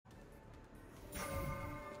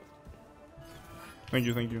Thank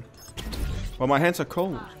you, thank you. Well, my hands are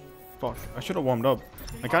cold. Fuck, I should have warmed up.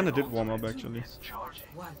 I kinda did warm up actually.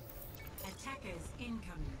 Attackers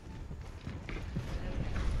incoming.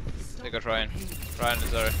 They got Ryan. Ryan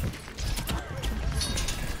is there.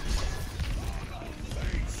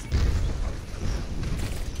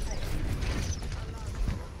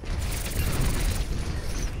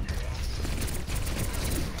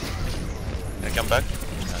 Can I come back?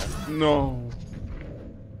 No.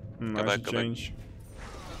 Go I back, should go back. change.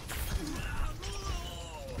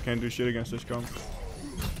 Can't do shit against this comp.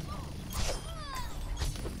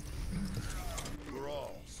 We're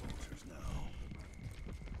all soldiers now.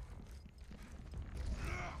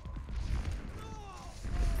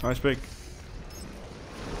 Nice pick.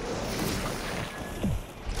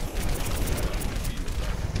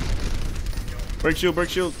 Break shield, break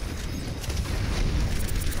shield.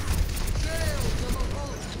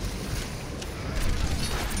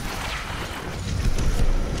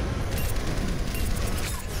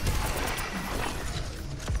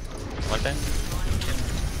 One time.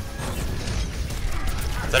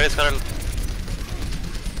 There is Carl.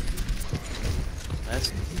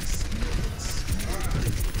 Nice.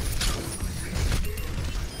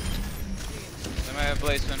 They might have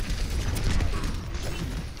Blaze one.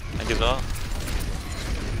 Thank you, Zoa.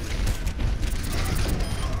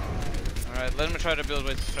 Alright, let me try to build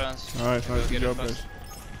with trans. Alright, We'll nice, get good it job, fast.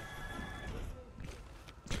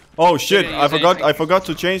 guys. Oh shit! Didn't I use forgot. anything. I forgot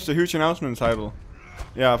to change the huge announcement title.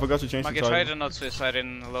 Yeah, I forgot to change Maki, the try title. to not suicide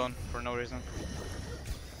in alone for no reason.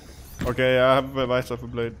 Okay, I have a vice of a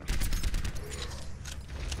blade.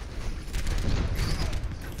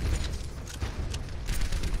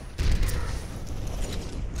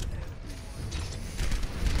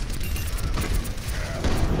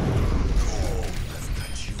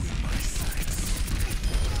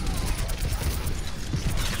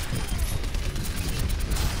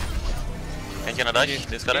 Can you dodge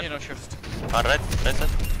this current? No shift. Alright, right side.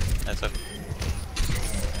 Nice sir.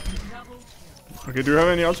 Okay, do you have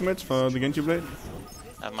any ultimates for the Genji blade?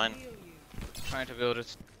 I have mine. Trying to build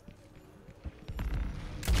it.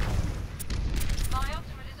 My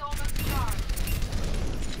ultimate is almost charged.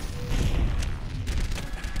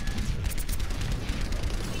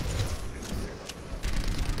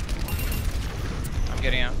 I'm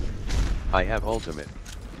getting out. I have ultimate.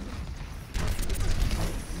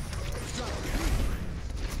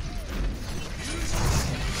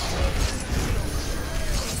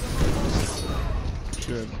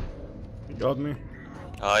 Shit. You got me.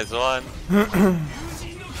 Eyes on.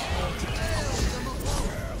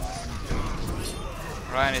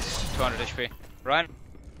 Ryan is 200 HP. Ryan?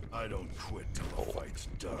 I don't quit till the fight's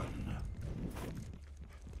done.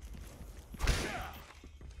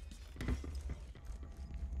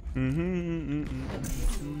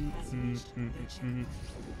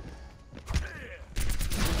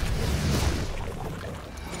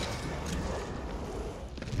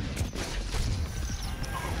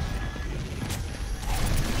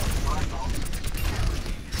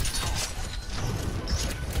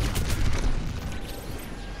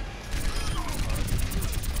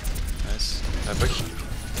 Nice. I push.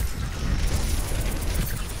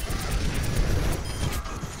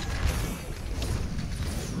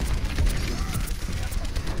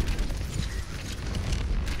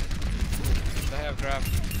 They have grab.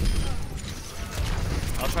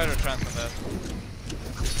 I'll try to transfer that.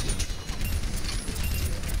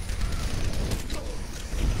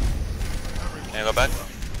 Can you go back?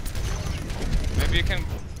 Maybe you can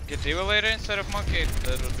get Diva later instead of Monkey.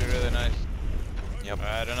 That would be really nice. Yep.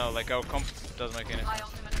 I don't know, like our comp doesn't make any My sense.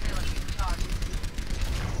 ultimate ability is charged.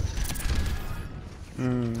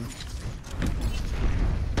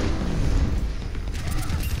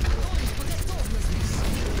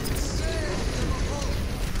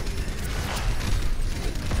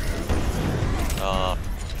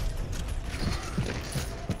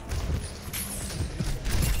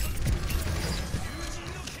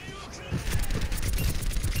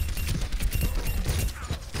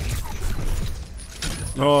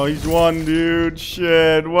 Oh, he's one, dude.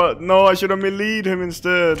 Shit. What? No, I should have melee'd him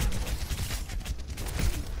instead. If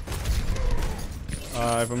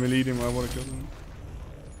I melee'd him, I would have killed him.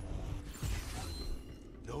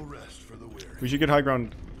 No rest for the weary. We should get high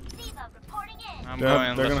ground. I'm They're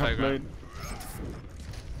going gonna left have high blade. ground.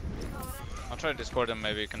 I'll try to discord him,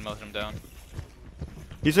 maybe you can melt him down.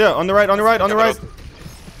 He's here, on the right, on the right, on the right.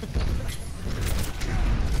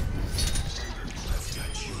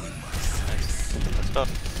 Let's go.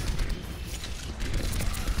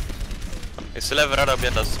 We still have Rada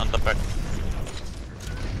behind us on the back.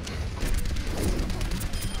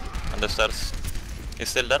 On the stairs. He's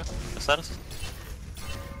still there? The stairs?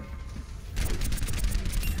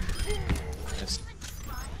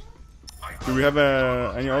 Do we have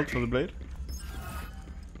any ult for the blade?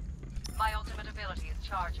 My ultimate ability is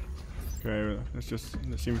charging. Okay, let's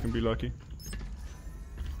see if we can be lucky.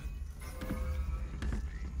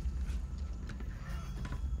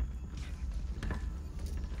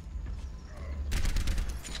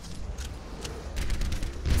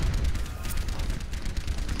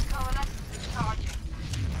 Coalescence is charging.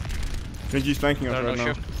 Genji's flanking us There, right no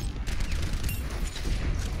now. shift.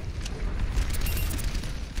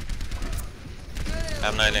 I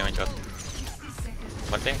have no damage shot.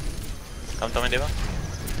 One thing. Come to me, Deva.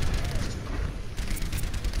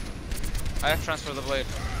 I have transfer the blade.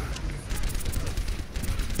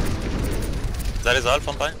 That is all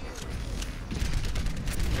from point.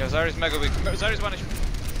 Yeah, Zarya's mega weak. Zarya's 1 HP.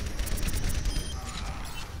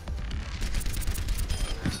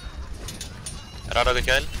 Rado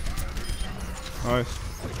kill. Nice.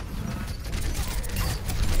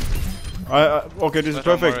 Okay, this is There's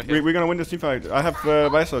one more perfect. here. We're gonna win this team fight. I have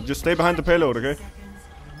Visor. Just stay behind the payload, okay?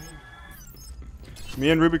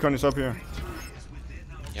 Me and Rubicon is up here.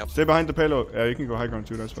 Yep. Stay behind the payload. Yeah, you can go high ground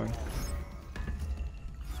too, that's fine.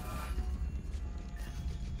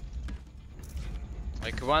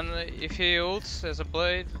 Like one, if he ults as a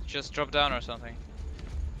blade, just drop down or something.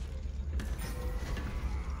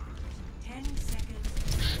 10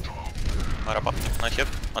 seconds. Marapa. Nice ship.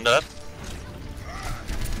 On the left.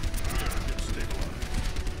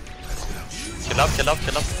 Chill up.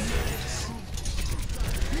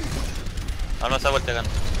 Almost have taken.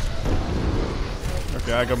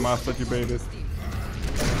 Okay, I got master debated.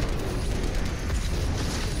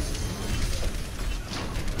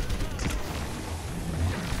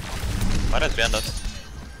 What is behind us?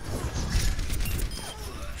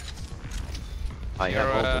 I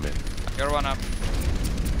have ultimate. You're one up.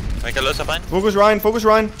 Make a lose a fine. Focus Ryan.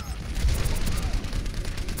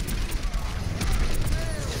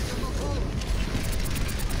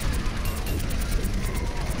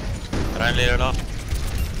 Ryan leader low.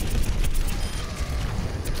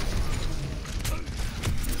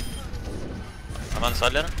 I'm on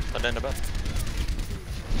side lane in the back.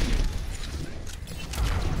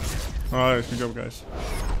 Alright, good job, guys.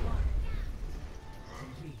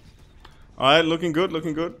 Alright, looking good. Score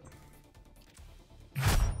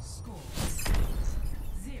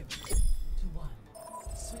 0-1.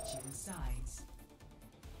 Switching sides.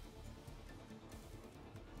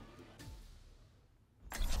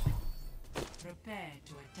 Prepare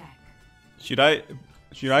to attack.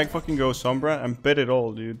 Should I fucking go Sombra and bet it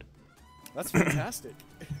all, dude? That's fantastic.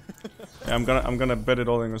 Yeah, I'm gonna bet it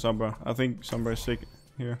all in Sombra. I think Sombra is sick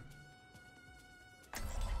here.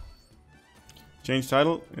 Change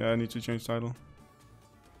title? Yeah, I need to change title.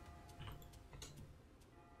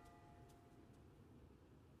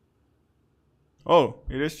 Oh,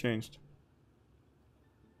 it is changed.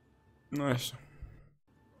 Nice.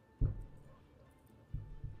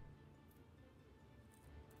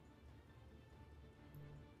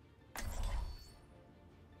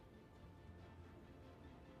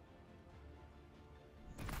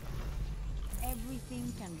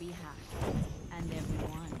 Everything can be hacked, and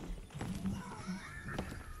everyone.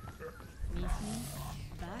 Meet me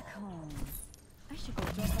back home. I should go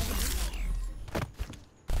drop by the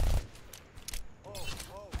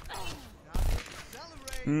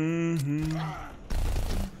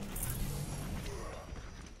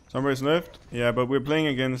Somebody's left? Yeah, but we're playing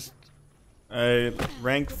against a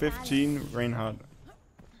rank 15 Reinhardt.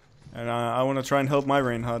 And I want to try and help my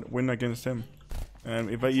Reinhardt win against him. And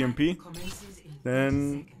if I EMP,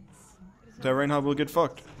 then the Reinhardt will get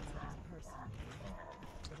fucked.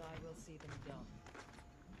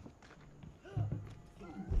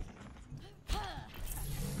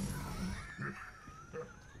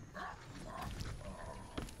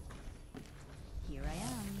 Here I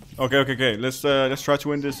am. Okay. Let's try to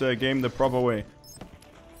win this game the proper way.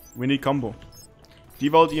 We need combo.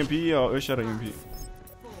 Devault EMP or Earthshatter EMP.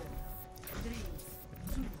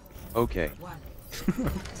 Okay.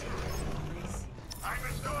 I'm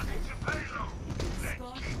restoring to payload. Let's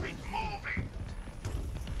keep it moving.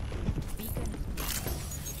 Beacon.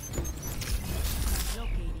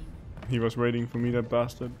 Locating. He was waiting for me, that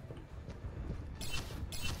bastard.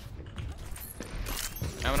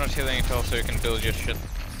 I'm not healing at all, so you can build your shit.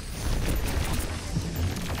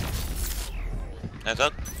 Nice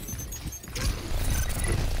out.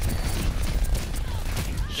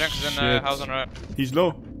 Junk is in Shit. house on right. He's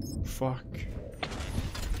low. Fuck.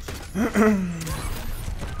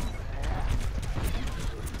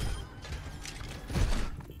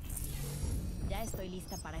 Ya estoy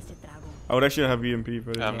lista para ese trago. I would actually have EMP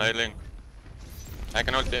for this. I'm nailing. I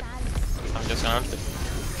can ult it. I'm just gonna ult it.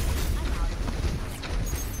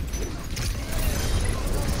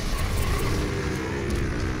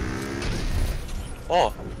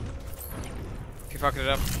 Oh, He fucked it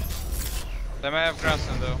up. They may have grass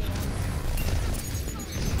in though.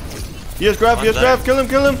 He has grab, he has grab, kill him,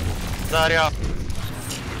 kill him! där ja.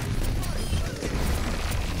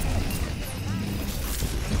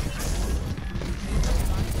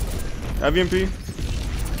 Have EMP?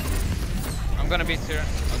 I'm gonna beat here.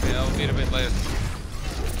 Okay, I'll beat a bit later.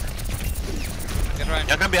 Get Ryan.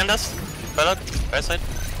 Jag kan behind us. Fell out. Right side.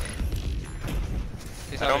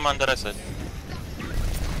 He's Roam out. on the right side.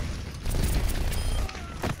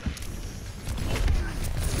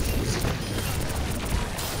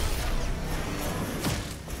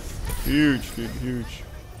 Huge, dude, huge.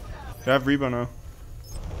 They have Reba now.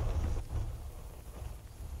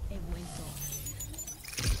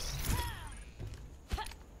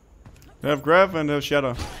 They have grab and they have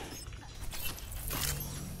shadow. We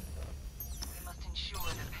must ensure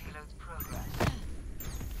the payload's progress.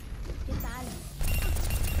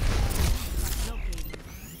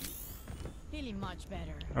 Feeling much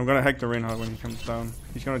better. I'm gonna hack the Reinhardt when he comes down.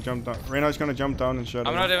 He's gonna jump down. Reinhardt's gonna jump down and shadow.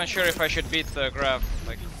 I'm not even sure if I should beat the grab.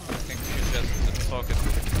 Like, I think we should just focus.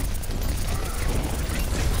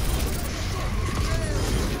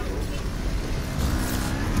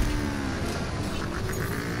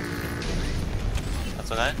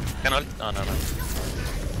 That's okay. Can ult? Oh no.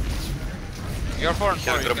 You're 4 and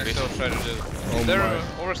 4, Can't you drop can it. still try to do it. Oh They're my.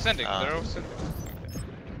 oversending, Ah. they're oversending.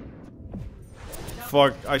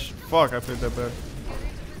 Fuck, fuck, I played that bad.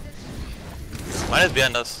 Mine is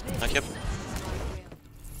behind us. Knock yep.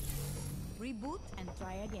 Reboot and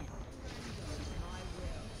try again.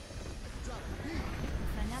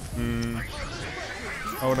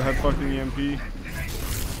 I would've had fucking EMP.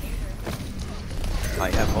 I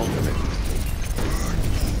have ultimate.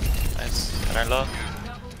 Nice. Run low.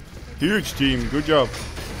 Huge team, good job.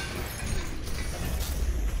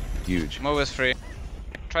 Huge. Move is free.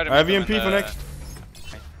 Try to I have meet EMP them in for the- next.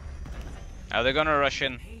 They're gonna rush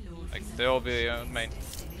in. Like, they'll be main.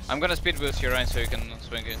 I'm gonna speed boost you, Ryan, so you can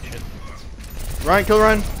swing it. Shit. Ryan, kill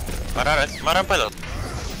Ryan. Marang payload.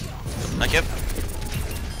 Knock yep.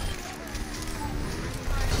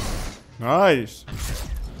 Nice.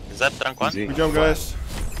 Is that rank 1? Easy. Good job, guys.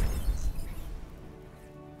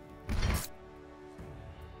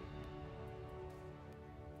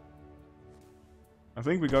 I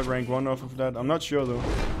think we got rank 1 off of that. I'm not sure though.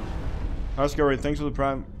 Oscar, thanks for the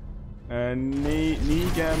prime. And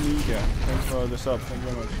Niga, thanks for the sub. Thank you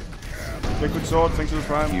very much. Liquid Sword, thanks for the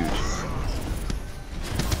prime. Huge.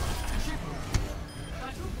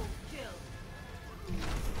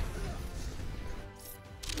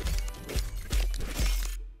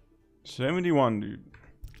 $71, dude.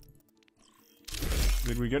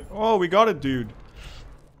 Did we get? Oh, we got it, dude.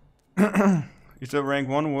 Is that rank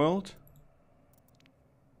 1 world?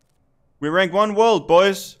 We're rank 1 world,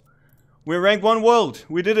 boys. We're rank 1 world.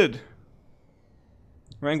 We did it.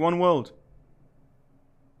 Rank 1 world.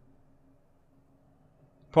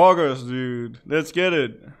 Poggers, dude. Let's get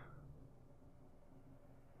it.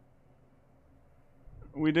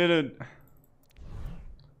 We did it.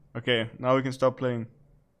 Okay, now we can stop playing.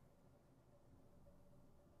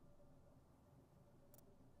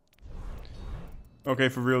 Okay,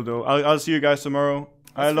 for real though. I'll see you guys tomorrow.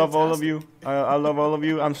 I love all of you. I love all of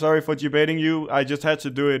you. I'm sorry for debating you. I just had to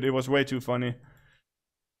do it. It was way too funny.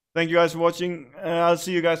 Thank you guys for watching. I'll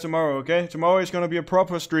see you guys tomorrow, okay? Tomorrow is gonna be a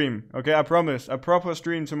proper stream, okay? I promise. A proper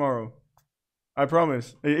stream tomorrow. I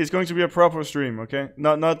promise. It's going to be a proper stream, okay?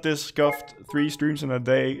 Not this scuffed 3 streams in a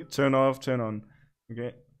day. Turn off, turn on.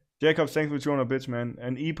 Okay? Jacob, thanks for 200 bits, man.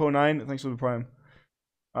 And Epo9, thanks for the prime.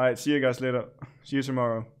 Alright, see you guys later. See you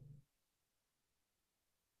tomorrow.